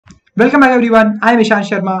Welcome back everyone, I am Ishan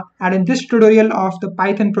Sharma, and in this tutorial of the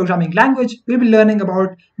Python programming language, we'll be learning about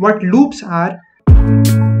what loops are,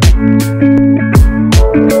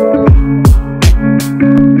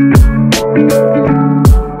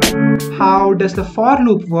 how does the for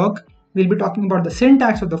loop work. We'll be talking about the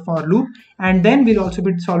syntax of the for loop, and then we'll also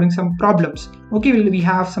be solving some problems. Okay, we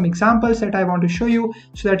have some examples that I want to show you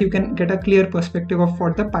so that you can get a clear perspective of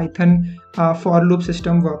what the Python for loop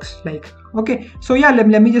system works like. Okay, so yeah,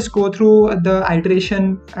 let me just go through the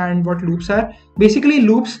iteration and what loops are. Basically,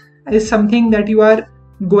 loops is something that you are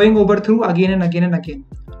going over through again and again and again.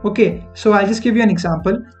 Okay, so I'll just give you an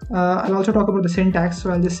example. I'll also talk about the syntax.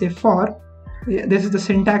 So I'll just say for, this is the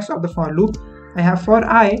syntax of the for loop. I have for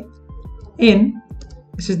I in,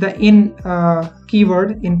 this is the in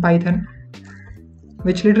keyword in Python,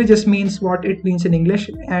 which literally just means what it means in English,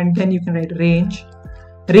 and then you can write range.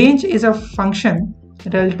 Range is a function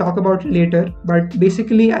that I'll talk about later, but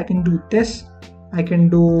basically I can do this. I can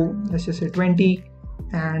do, let's just say 20,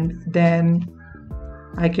 and then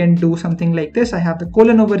I can do something like this. I have the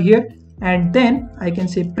colon over here, and then I can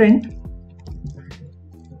say print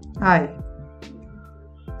I.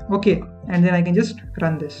 Okay, and then I can just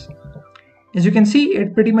run this. As you can see,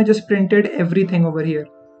 it pretty much just printed everything over here.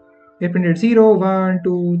 It printed 0, 1,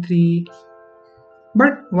 2, 3.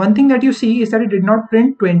 But one thing that you see is that it did not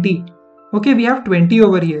print 20. Okay, we have 20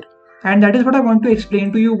 over here. And that is what I want to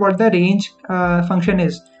explain to you what the range function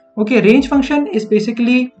is. Okay, range function is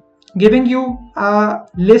basically giving you a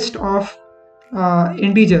list of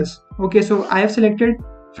integers. Okay, so I have selected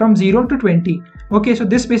from 0 to 20. Okay, so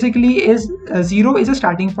this basically is 0 is a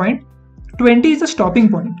starting point, 20 is a stopping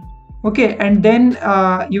point. Okay, and then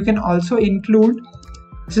you can also include,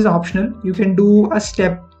 this is optional, you can do a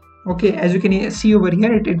step. Okay, as you can see over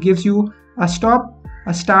here, it gives you a stop,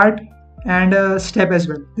 a start, and a step as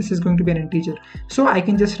well. This is going to be an integer. So I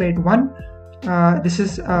can just write 1. This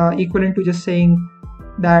is equivalent to just saying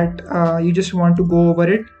that you just want to go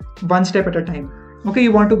over it one step at a time. Okay,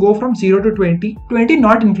 you want to go from 0 to 20, 20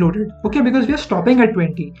 not included. Okay, because we are stopping at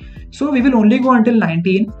 20. So we will only go until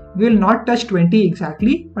 19. We will not touch 20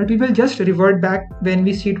 exactly, but we will just revert back when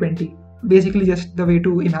we see 20. Basically just the way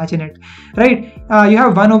to imagine it, right? You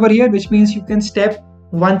have 1 over here, which means you can step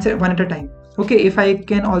one at a time. Okay, if I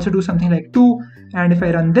can also do something like 2, and if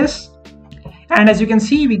I run this, and as you can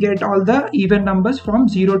see, we get all the even numbers from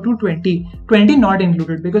 0 to 20. 20 not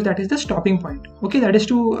included because that is the stopping point. Okay, that is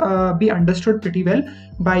to be understood pretty well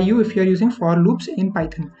by you if you are using for loops in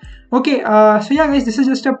Python. Okay, so yeah guys, this is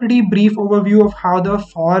just a pretty brief overview of how the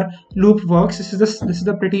for loop works. This is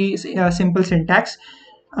the pretty simple syntax.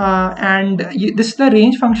 This is the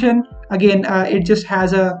range function. Again, it just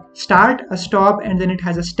has a start, a stop, and then it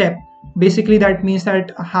has a step. Basically, that means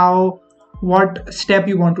that what step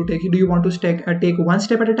you want to take. Do you want to take one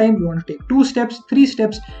step at a time? Do you want to take 2 steps, 3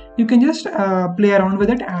 steps? You can just play around with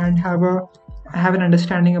it and have an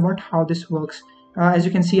understanding about how this works. As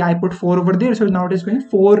you can see, I put 4 over there, so now it is going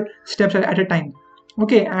 4 steps at a time.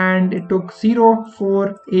 Okay, and it took 0,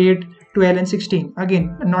 4, 8, 12, and 16.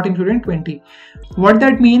 Again, not including 20. What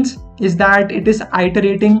that means is that it is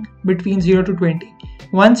iterating between 0 to 20.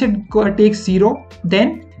 Once it takes 0,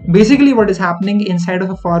 then basically what is happening inside of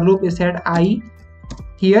a for loop is that I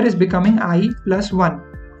here is becoming I plus 1.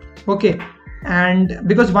 Okay, and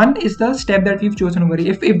because 1 is the step that we've chosen over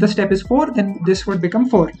here. If the step is 4, then this would become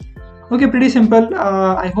 4. Okay, pretty simple.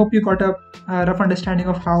 I hope you got a rough understanding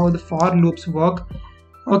of how the for loops work.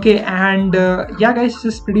 Okay, and yeah guys, this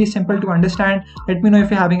is pretty simple to understand. Let me know if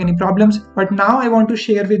you're having any problems. But now I want to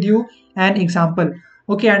share with you an example.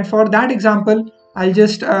 Okay, and for that example, I'll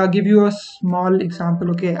just give you a small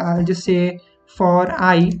example. Okay, I'll just say for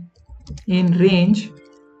I in range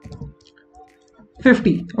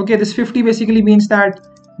 50. Okay, this 50 basically means that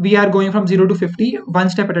we are going from 0 to 50 one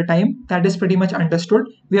step at a time. That is pretty much understood.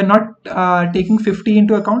 We are not taking 50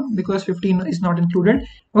 into account because 15 is not included.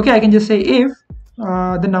 Okay, I can just say if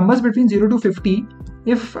the numbers between 0 to 50,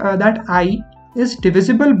 if that I is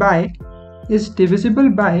divisible by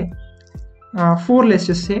 4, let's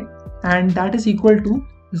just say, and that is equal to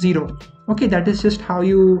 0. Okay, that is just how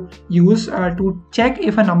you use to check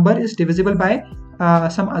if a number is divisible by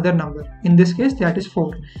some other number. In this case, that is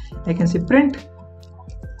 4. I can say print,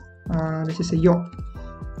 let's just say yo.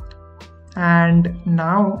 And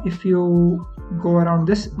now if you go around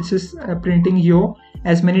this is printing yo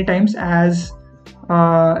as many times as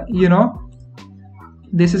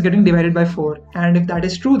this is getting divided by 4, and if that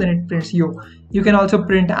is true, then it prints yo. You can also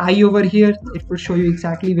print I over here. It will show you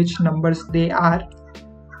exactly which numbers they are.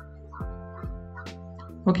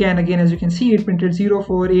 Okay, and again, as you can see, it printed 0,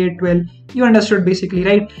 4, 8, 12. You understood basically,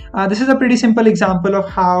 right? This is a pretty simple example of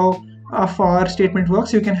how a for statement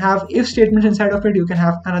works. You can have if statements inside of it, you can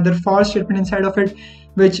have another for statement inside of it,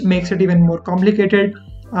 which makes it even more complicated.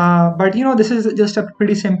 But this is just a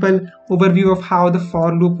pretty simple overview of how the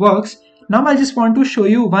for loop works. Now I just want to show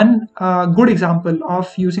you one good example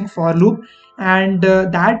of using for loop, and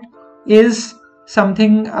that is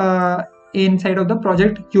something inside of the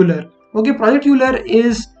project Euler. Okay, project Euler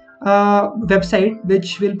is a website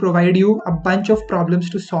which will provide you a bunch of problems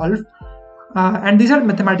to solve, and these are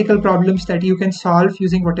mathematical problems that you can solve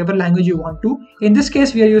using whatever language you want to. In this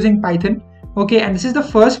case we are using Python. Okay, and this is the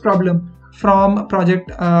first problem from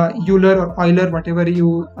project Euler or Euler, whatever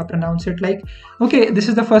you pronounce it like. Okay, this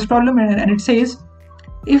is the first problem, and it says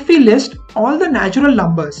if we list all the natural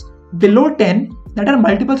numbers below 10 that are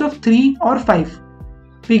multiples of 3 or 5,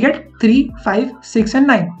 we get 3, 5, 6 and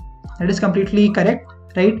 9. That is completely correct,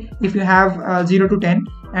 right? If you have 0 to 10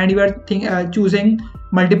 and you are choosing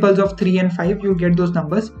multiples of 3 and 5, you get those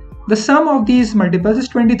numbers. The sum of these multiples is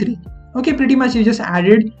 23. Okay, pretty much you just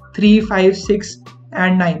added 3, 5, 6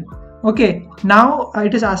 and 9. Okay, now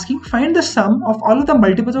it is asking find the sum of all of the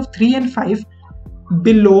multiples of 3 and 5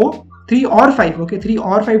 below 3 or 5. Okay, 3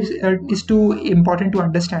 or 5 is too important to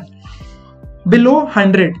understand. Below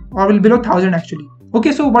 100 or below 1000 actually.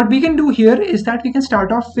 Okay, so what we can do here is that we can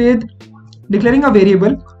start off with declaring a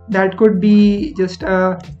variable that could be just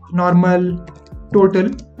a normal total,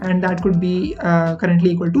 and that could be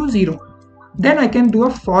currently equal to 0. Then I can do a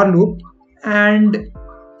for loop, and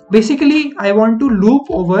basically I want to loop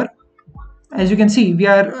over. As you can see, we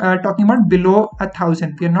are talking about below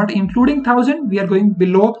 1000. We are not including 1000, we are going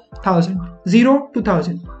below 1000, 0 to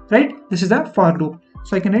 1000, right? This is the for loop.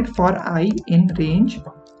 So I can write for I in range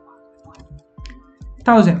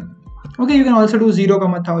 1000. Okay, you can also do 0,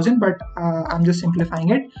 1000, but I'm just simplifying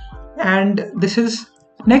it. And this is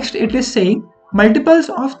next, it is saying multiples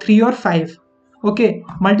of 3 or 5. Okay,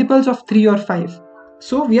 multiples of 3 or 5.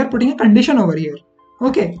 So we are putting a condition over here.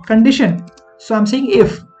 Okay, condition. So I'm saying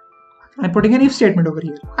if. I'm putting an if statement over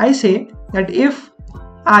here. I say that if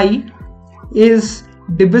I is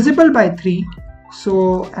divisible by 3,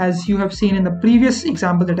 so as you have seen in the previous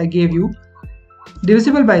example that I gave you,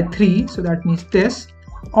 divisible by 3, so that means this,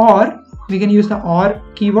 or we can use the or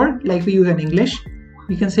keyword like we use in English.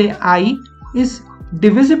 We can say I is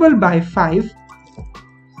divisible by 5,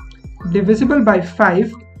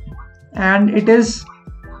 and it is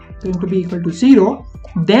going to be equal to 0.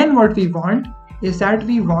 Then what we want is that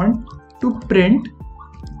we want to print.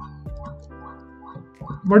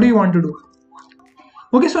 What do you want to do?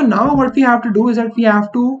 Okay, so now what we have to do is that we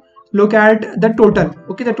have to look at the total.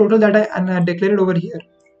 Okay, the total that I declared over here.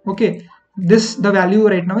 Okay, the value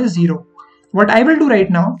right now is 0. What I will do right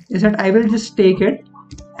now is that I will just take it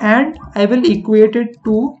and I will equate it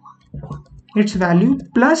to its value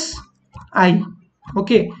plus I.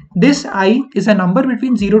 Okay, this I is a number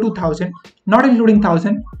between 0 to 1000, not including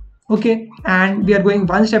 1000. Okay, and we are going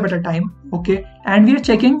one step at a time. Okay, and we are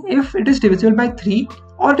checking if it is divisible by 3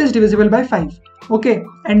 or it is divisible by 5. Okay,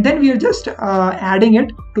 and then we are just adding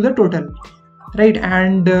it to the total, right?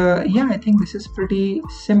 And yeah, I think this is pretty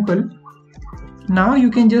simple. Now you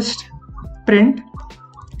can just print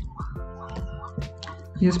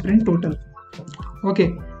total.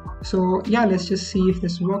 Okay, so yeah, let's just see if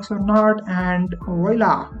this works or not. And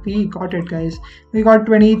voila, we got it, guys. We got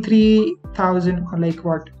 23,000, or like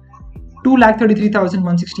what,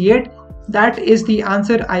 2,33,168. That is the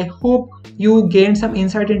answer. I hope you gained some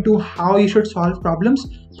insight into how you should solve problems.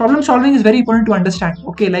 Problem solving is very important to understand.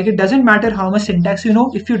 Okay, like it doesn't matter how much syntax you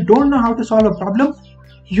know. If you don't know how to solve a problem,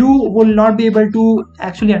 you will not be able to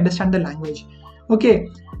actually understand the language. Okay,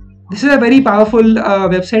 this is a very powerful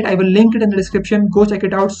website. I will link it in the description. Go check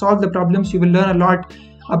it out, solve the problems. You will learn a lot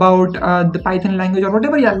about the Python language or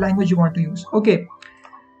whatever language you want to use. Okay,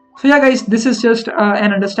 so yeah guys, this is just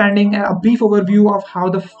an understanding, a brief overview of how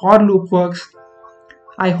the for loop works.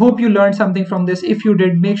 I hope you learned something from this. If you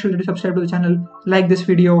did, make sure to subscribe to the channel, like this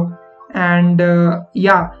video, and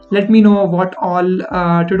yeah, let me know what all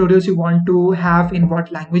tutorials you want to have in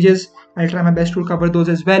what languages. I'll try my best to cover those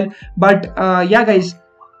as well. But yeah guys,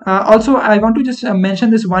 also I want to just mention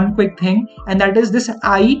this one quick thing, and that is this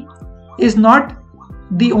I is not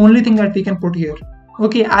the only thing that we can put here.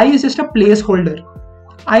 Okay, I is just a placeholder.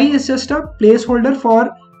 I is just a placeholder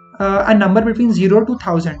for a number between 0 to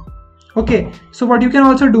 1000. Okay, so what you can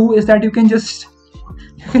also do is that you can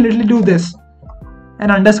literally do this,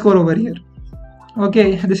 an underscore over here.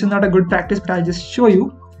 Okay, this is not a good practice, but I'll just show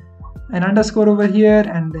you. An underscore over here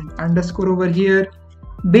and then underscore over here.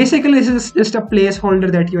 Basically, this is just a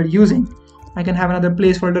placeholder that you are using. I can have another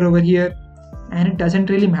placeholder over here, and it doesn't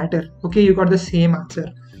really matter. Okay, you got the same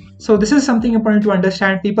answer. So this is something important to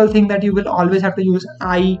understand. People think that you will always have to use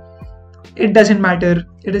I. It doesn't matter.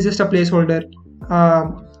 It is just a placeholder.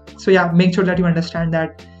 So yeah, make sure that you understand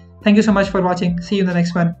that. Thank you so much for watching. See you in the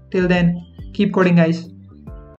next one. Till then, keep coding, guys.